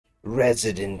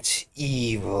Resident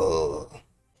Evil.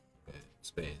 Okay,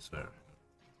 space, where?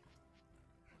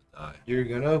 Die. You're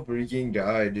gonna freaking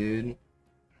die, dude.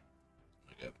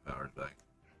 I get powers back.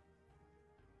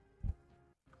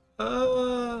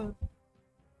 Ah!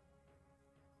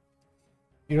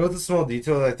 You know what the small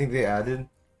detail that I think they added?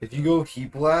 If you go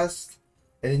Heat Blast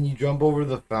and then you jump over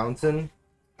the fountain,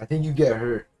 I think you get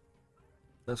hurt.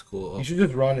 That's cool. You should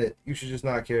just run it. You should just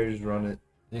not care, just run it.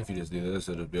 I think if you just do this,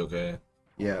 it'll be okay.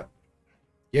 Yeah.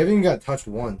 You haven't even got touched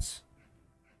once.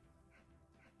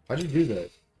 How'd you do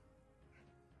that?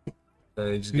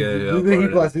 You just Do, get do the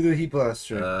Heat Blast. Do the Heat Blast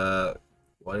trick.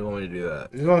 why do you want me to do that?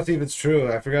 I just want to see if it's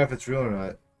true. I forgot if it's real or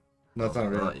not. No, it's not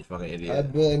real. You fucking idiot.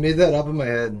 I made that up in my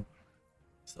head.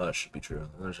 I thought it should be true.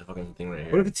 There's a fucking thing right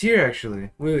here. What if it's here, actually?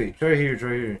 Wait. Try here,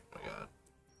 try here. Oh my god.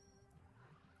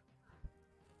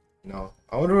 No.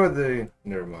 I wonder what they...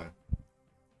 Never mind.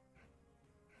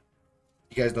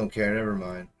 You guys don't care. Never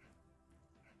mind.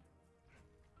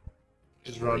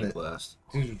 Just run it. Blast.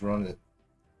 I think you just run it.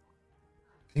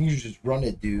 I think you just run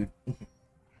it, dude.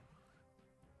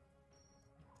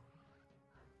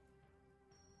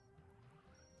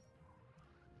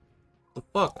 The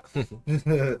fuck?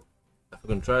 I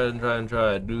fucking try and try and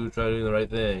try. Try doing the right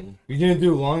thing. You didn't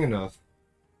do it long enough.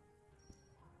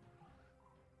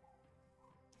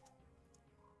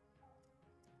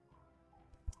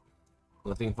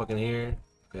 Nothing fucking here.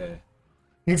 Okay.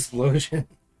 Explosion.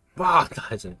 Bah,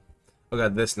 Tyson. Oh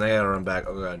god, this, and I gotta run back.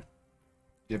 Oh god.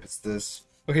 Yep, it's this.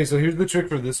 Okay, so here's the trick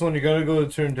for this one. You gotta go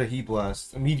turn to Heat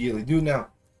Blast immediately. Do it now.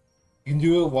 You can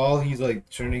do it while he's like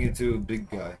turning into a big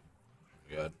guy.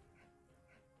 Oh god.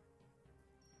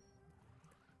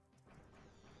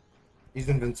 He's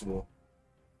invincible.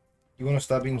 You want to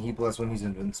stop being Heat Blast when he's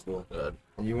invincible. God.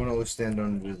 And you want to stand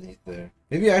underneath there.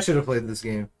 Maybe I should have played this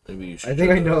game. Maybe you should. I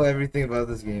think I know everything about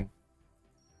this game.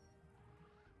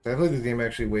 I played this game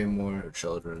actually way more. For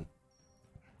children.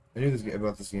 I knew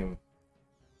about this game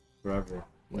forever.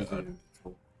 Oh god.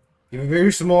 You have a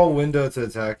very small window to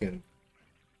attack in.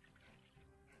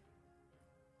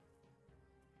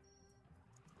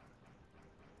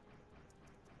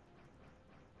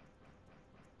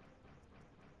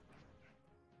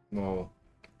 No.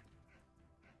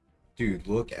 Dude,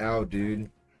 look out, dude.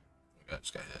 Oh god,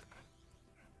 just got hit.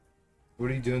 What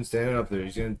are you doing standing up there?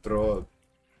 He's gonna throw up.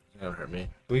 It's gonna hurt me.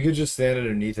 We could just stand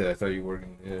underneath it. I thought you were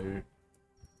gonna get hurt.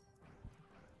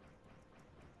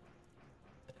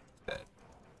 Dead.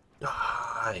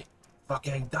 Die!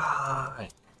 Fucking die!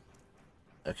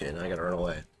 Okay, now I gotta run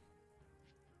away.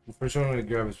 First, I want to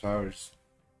grab his powers.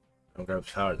 Don't grab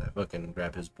his powers, I fucking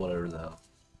grab his whatever the hell.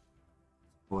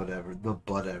 Whatever. The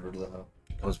butt ever, though.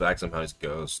 Comes back somehow, he's a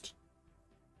ghost.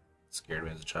 Scared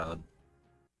me as a child.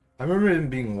 I remember him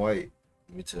being white.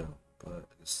 Me too, but I guess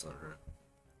it's not her.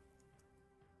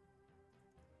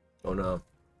 Oh no.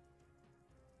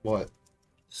 What?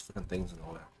 These fucking things in the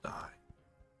way. Die.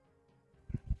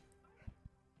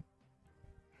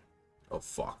 Oh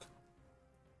fuck.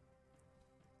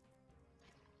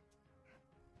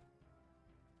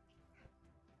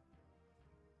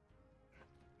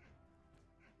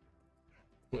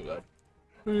 Oh my god.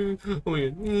 Oh my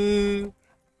god.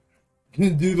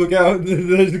 Dude, look out.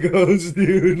 There's a ghost,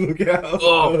 dude. Look out.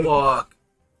 Oh fuck.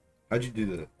 How'd you do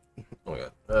that? Oh my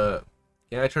god.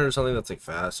 Can I turn to something that's like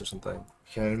fast or something?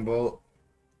 Cannonball.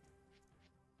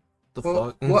 The Well,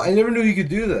 fuck? well, I never knew you could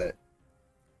do that.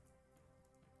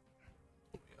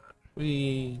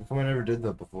 We How come I never did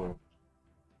that before?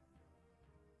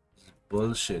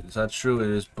 bullshit. It's not true. It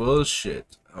is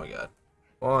bullshit. Oh my god.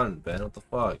 Come on, Ben. What the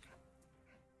fuck?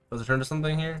 Was it turn to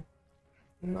something here?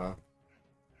 Nah.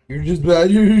 You're just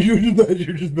bad. You're just bad.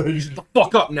 You're just bad. Shut the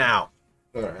fuck up now.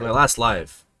 Alright. My last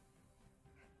life.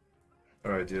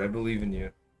 Alright, dude. I believe in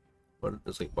you. What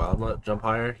does like Wildnut jump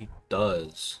higher? He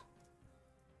does.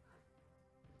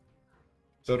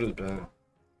 So does Ben.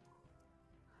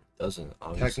 Doesn't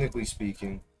obviously. Technically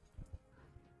speaking.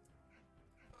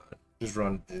 Just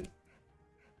run, dude.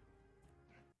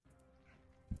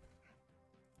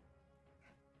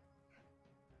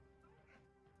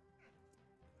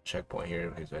 Checkpoint here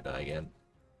in case I die again.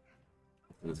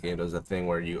 This game does that thing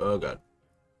where you. Oh god.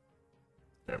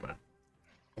 Never mind.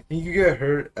 I think you get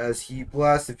hurt as Heat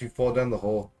Blast if you fall down the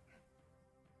hole.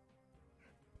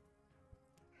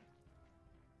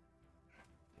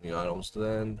 We got almost to the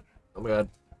end. Oh my god.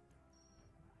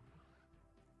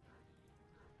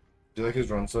 Do you like his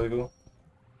run cycle?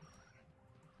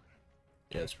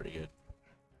 Yeah, it's pretty good.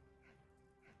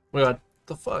 Oh my god. What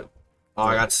the fuck? Oh,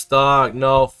 I got stuck.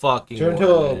 No fucking Turn way. to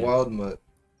a wild mutt.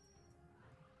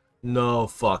 No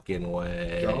fucking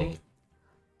way. Jump.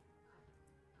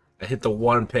 I hit the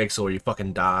one pixel where you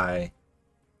fucking die.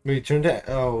 Wait, turn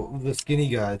to the skinny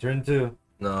guy. Turn to.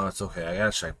 No, it's okay. I got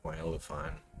a checkpoint. It'll be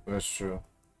fine. That's true.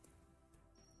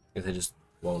 If they just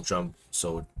won't jump,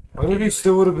 so. What if you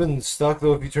still would have been stuck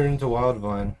though if you turned into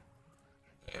Wildvine?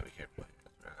 Yeah, be careful.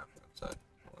 Outside.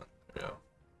 Hold on. There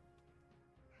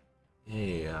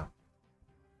we go. Yeah.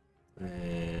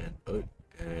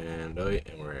 And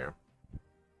we're here.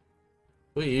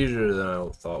 Way easier than I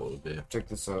thought it would be. Check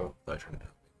this out.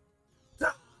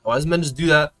 Why does men just do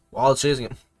that while chasing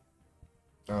him?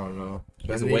 I don't know.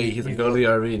 He's wait. He can go to the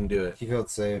RV and do it. He felt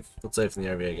safe. Felt safe in the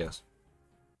RV, I guess.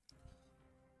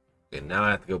 Okay, now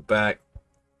I have to go back.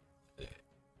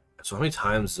 So how many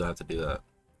times do I have to do that?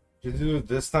 You do it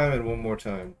this time and one more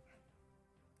time.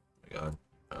 Oh my god.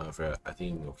 I forgot. I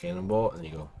think you can go cannonball and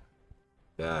you go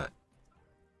that.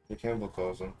 The Campbell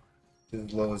calls him.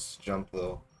 His lowest jump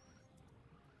though.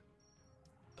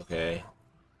 Okay.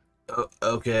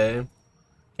 Okay.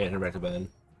 Can't turn back to Ben.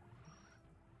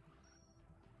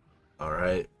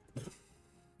 Alright.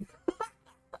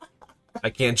 I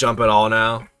can't jump at all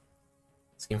now.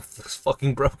 This game looks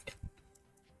fucking broken.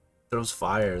 Throws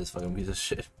fire, this fucking piece of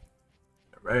shit.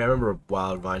 I remember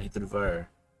Wildvine, he threw fire.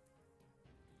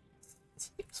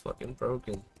 It's fucking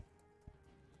broken.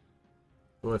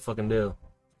 What do I fucking do?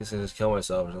 I guess I just kill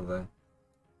myself or something.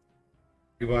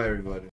 Goodbye, everybody.